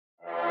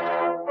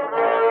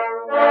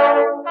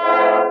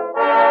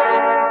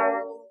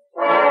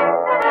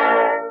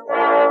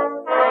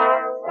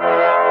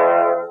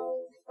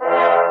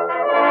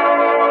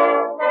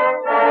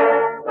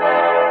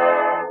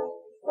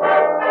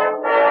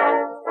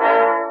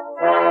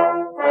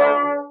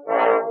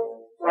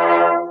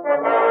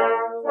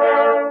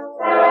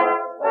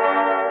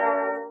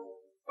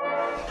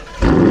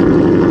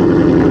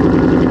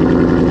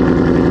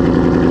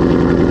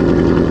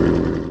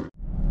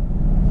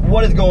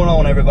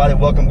everybody,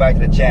 welcome back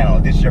to the channel.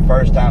 If this is your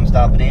first time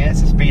stopping in,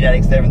 this is Speed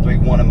Addict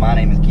 731 and my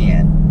name is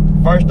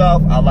Ken. First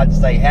off, I'd like to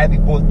say happy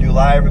 4th of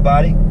July,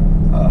 everybody.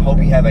 Hope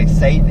you have a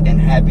safe and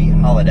happy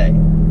holiday.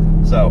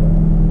 So,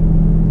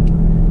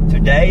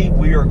 today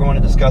we are going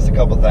to discuss a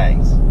couple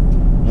things.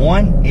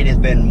 One, it has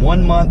been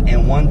 1 month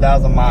and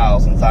 1,000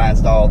 miles since I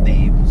installed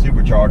the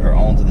supercharger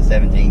onto the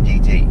 17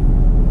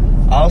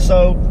 GT.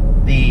 Also,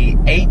 the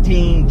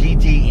 18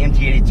 GT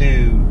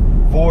MT82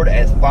 Ford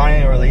has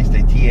finally released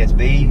a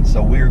TSB,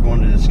 so we're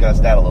going to discuss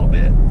that a little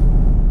bit.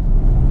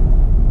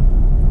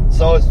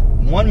 So it's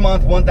 1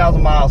 month,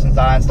 1,000 miles since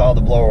I installed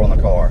the blower on the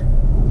car.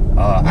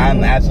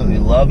 I'm absolutely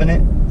loving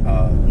it.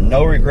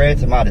 No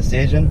regrets in my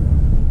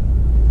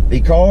decision. The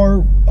car,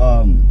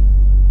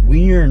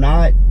 when you're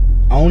not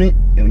on it,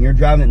 and when you're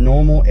driving it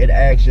normal, it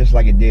acts just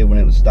like it did when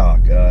it was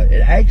stock.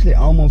 It actually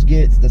almost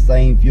gets the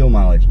same fuel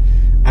mileage.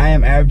 I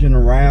am averaging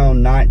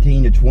around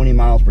 19 to 20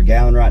 miles per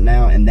gallon right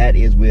now, and that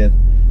is with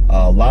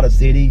a lot of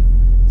city,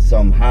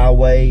 some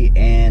highway,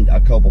 and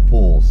a couple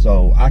pulls.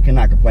 So I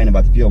cannot complain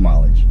about the fuel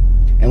mileage.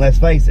 And let's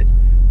face it,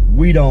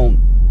 we don't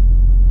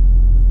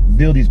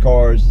build these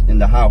cars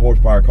into high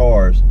horsepower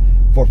cars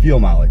for fuel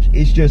mileage.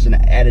 It's just an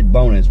added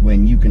bonus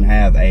when you can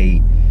have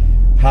a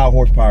high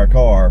horsepower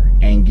car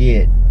and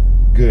get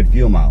good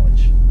fuel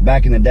mileage.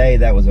 Back in the day,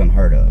 that was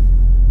unheard of.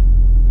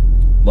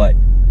 But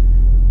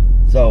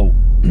so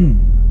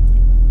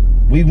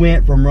we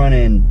went from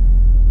running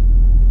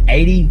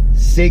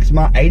 86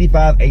 mile an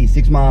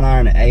hour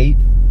in the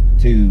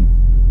 8th to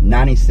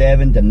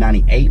 97 to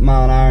 98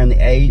 mile an hour in the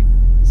 8th.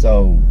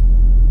 So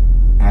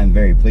I'm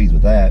very pleased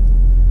with that.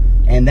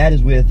 And that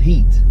is with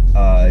heat.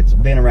 It's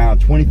been around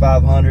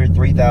 2,500,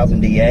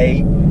 3,000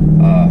 DA,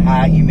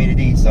 high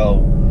humidity.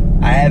 So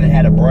I haven't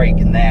had a break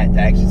in that to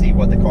actually see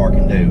what the car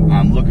can do.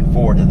 I'm looking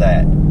forward to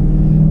that.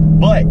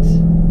 But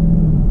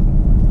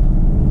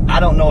I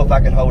don't know if I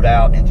can hold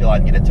out until I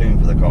get a tune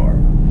for the car.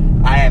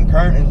 I am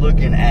currently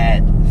looking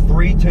at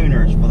 3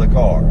 tuners for the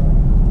car.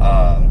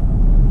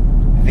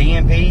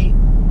 VMP,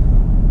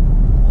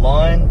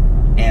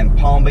 Lund, and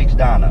Palm Beach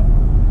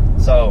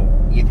Dyno. So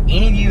if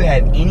any of you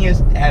have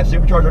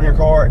supercharger on your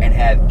car and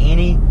have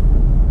any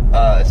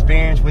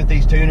experience with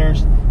these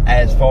tuners,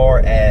 as far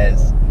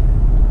as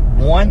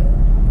one,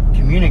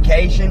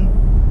 communication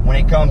when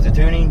it comes to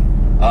tuning,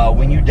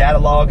 when you data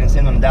log and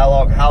send them a data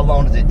log, how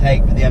long does it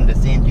take for them to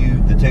send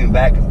you the tune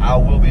back? Because I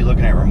will be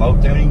looking at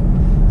remote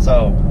tuning.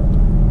 So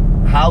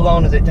how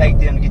long does it take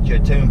them to get you a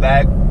tune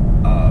back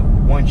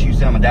once you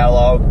send them a data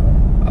log?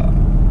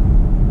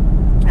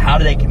 How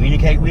do they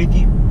communicate with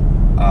you?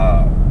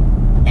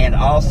 And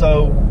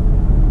also,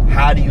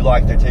 how do you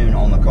like their tune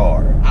on the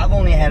car? I've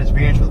only had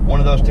experience with one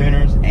of those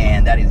tuners,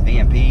 and that is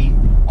VMP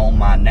on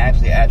my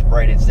naturally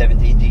aspirated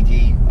 17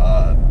 GT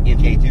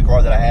MT82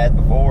 car that I had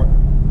before.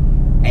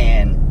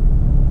 And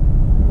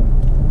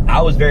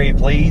I was very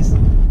pleased.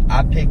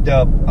 I picked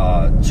up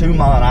 2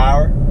 mile an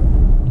hour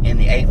in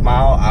the 8th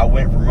mile. I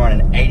went from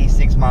running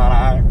 86 mile an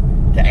hour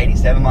to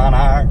 87 mile an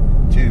hour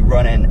to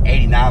running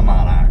 89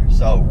 mile an hour.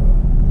 So,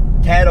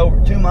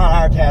 2 mile an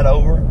hour tad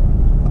over.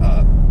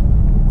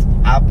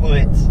 I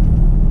put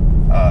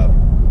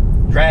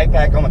drag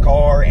pack on the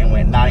car and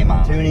went 90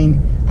 miles. Tuning,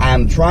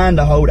 I'm trying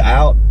to hold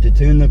out to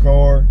tune the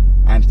car.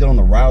 I'm still on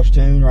the Roush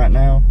tune right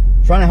now.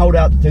 Trying to hold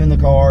out to tune the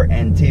car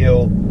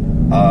until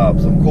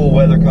some cool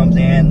weather comes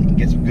in,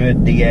 get some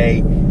good DA,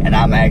 and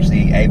I'm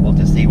actually able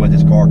to see what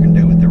this car can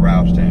do with the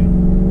Roush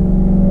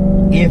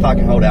tune. If I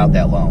can hold out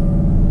that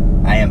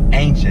long. I am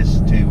anxious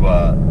to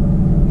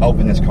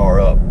open this car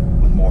up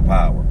with more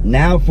power.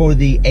 Now for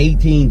the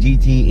 18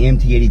 GT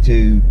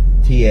MT82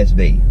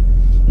 TSB.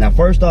 Now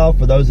first off,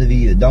 for those of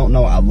you that don't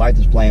know, I'd like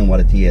to explain what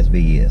a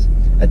TSB is.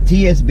 A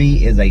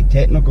TSB is a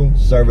technical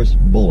service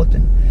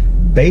bulletin.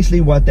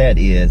 Basically what that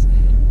is,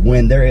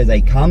 when there is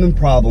a common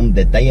problem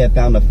that they have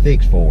found a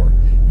fix for,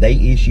 they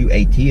issue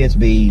a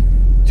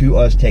TSB to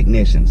us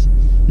technicians.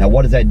 Now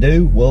what does that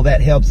do? Well, that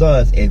helps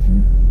us. If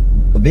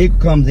a vehicle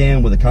comes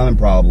in with a common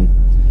problem,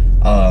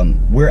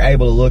 we're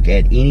able to look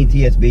at any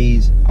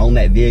TSBs on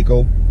that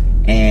vehicle,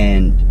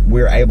 and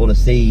we're able to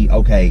see,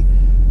 okay,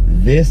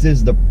 this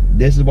is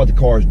what the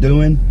car is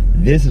doing,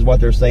 this is what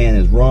they're saying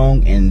is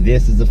wrong, and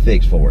this is the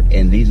fix for it,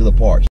 and these are the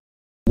parts.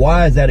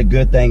 Why is that a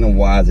good thing and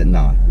why is it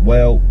not?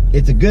 Well,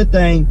 it's a good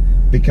thing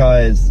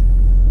because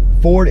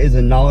Ford is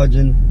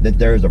acknowledging that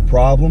there's a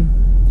problem,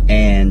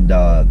 and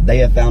they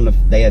have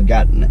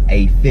gotten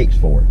a fix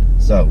for it.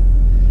 So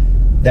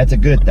that's a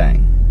good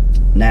thing.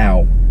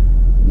 Now,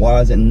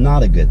 why is it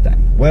not a good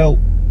thing? Well,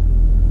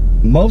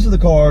 most of the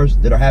cars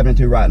that are happening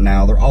to right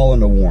now, they're all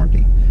under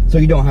warranty. So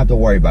you don't have to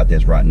worry about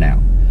this right now.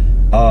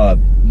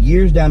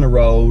 Years down the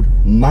road,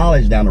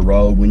 mileage down the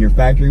road, when your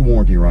factory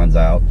warranty runs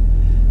out,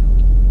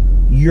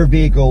 your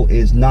vehicle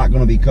is not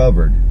going to be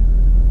covered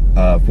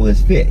for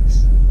this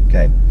fix.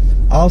 Okay.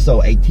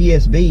 Also, a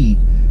TSB,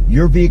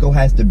 your vehicle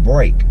has to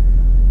break.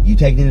 You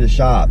take it into the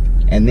shop,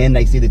 and then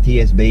they see the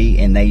TSB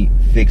and they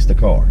fix the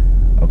car.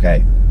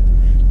 Okay.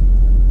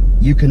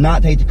 You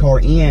cannot take the car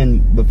in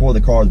before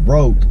the car is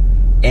broke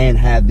and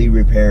have the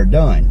repair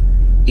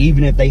done.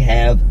 even if they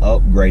have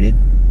upgraded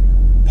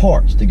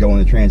parts to go in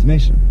the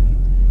transmission.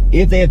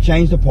 If they have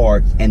changed the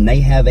parts and they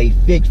have a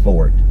fix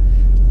for it,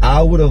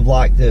 I would have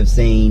liked to have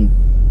seen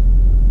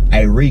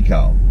a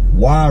recall.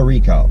 Why a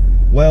recall?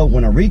 Well,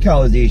 when a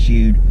recall is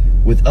issued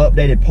with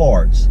updated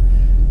parts,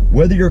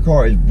 whether your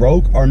car is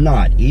broke or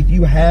not, if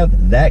you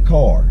have that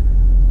car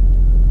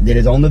that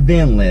is on the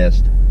VIN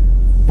list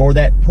for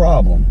that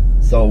problem,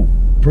 so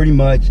pretty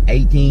much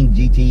 18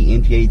 GT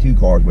MT82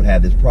 cars would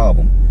have this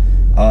problem,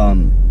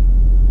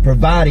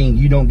 providing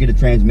you don't get a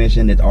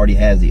transmission that already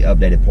has the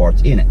updated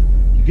parts in it.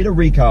 If you get a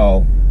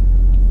recall,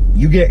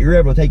 you're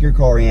able to take your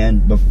car in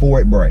before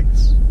it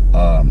breaks.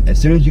 As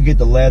soon as you get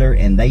the letter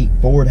and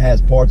Ford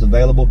has parts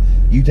available,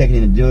 you take it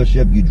in the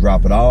dealership, you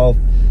drop it off,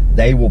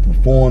 they will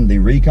perform the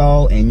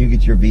recall, and you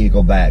get your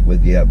vehicle back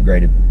with the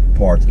upgraded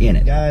parts in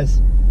it.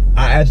 Guys,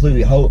 I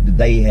absolutely hope that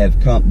they have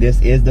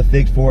this is the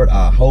fix for it.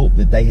 I hope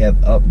that they have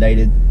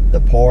updated the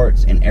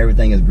parts and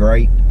everything is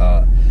great.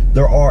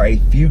 There are a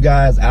few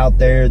guys out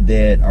there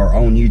that are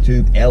on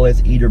YouTube,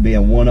 LS Eater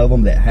being one of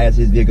them, that has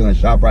his vehicle in the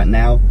shop right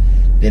now,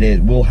 that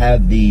it will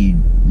have the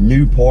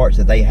new parts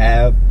that they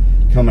have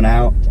coming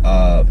out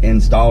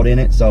installed in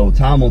it. So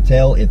time will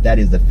tell if that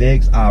is the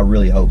fix. I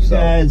really hope so.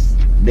 Guys,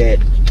 that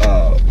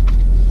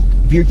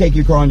if you take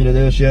your car into the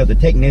dealership, the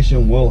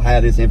technician will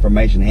have this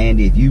information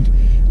handy. If you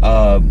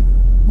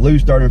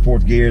lose third and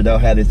fourth gear, they'll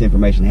have this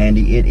information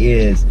handy. It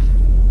is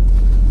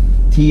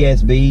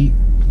TSB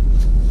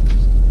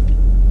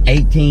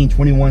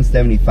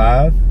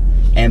 182175,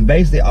 and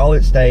basically all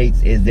it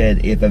states is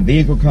that if a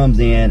vehicle comes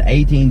in,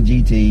 18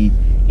 GT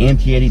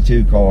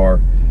MT82 car,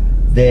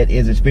 that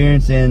is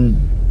experiencing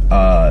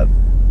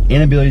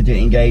inability to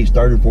engage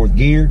third and fourth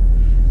gear,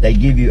 they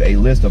give you a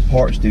list of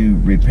parts to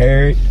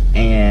repair it,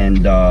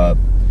 and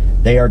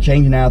they are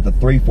changing out the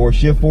 3/4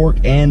 shift fork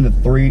and the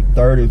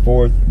third and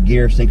fourth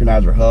gear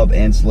synchronizer hub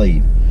and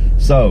sleeve.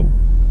 So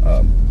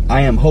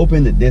I am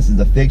hoping that this is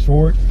a fix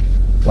for it.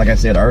 Like I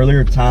said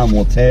earlier, time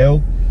will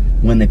tell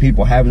when the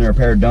people having the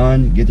repair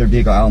done get their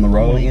vehicle out on the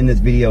road. In this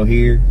video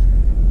here,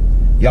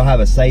 y'all have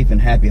a safe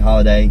and happy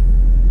holiday.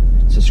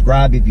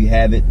 Subscribe if you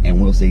haven't,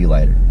 and we'll see you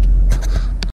later.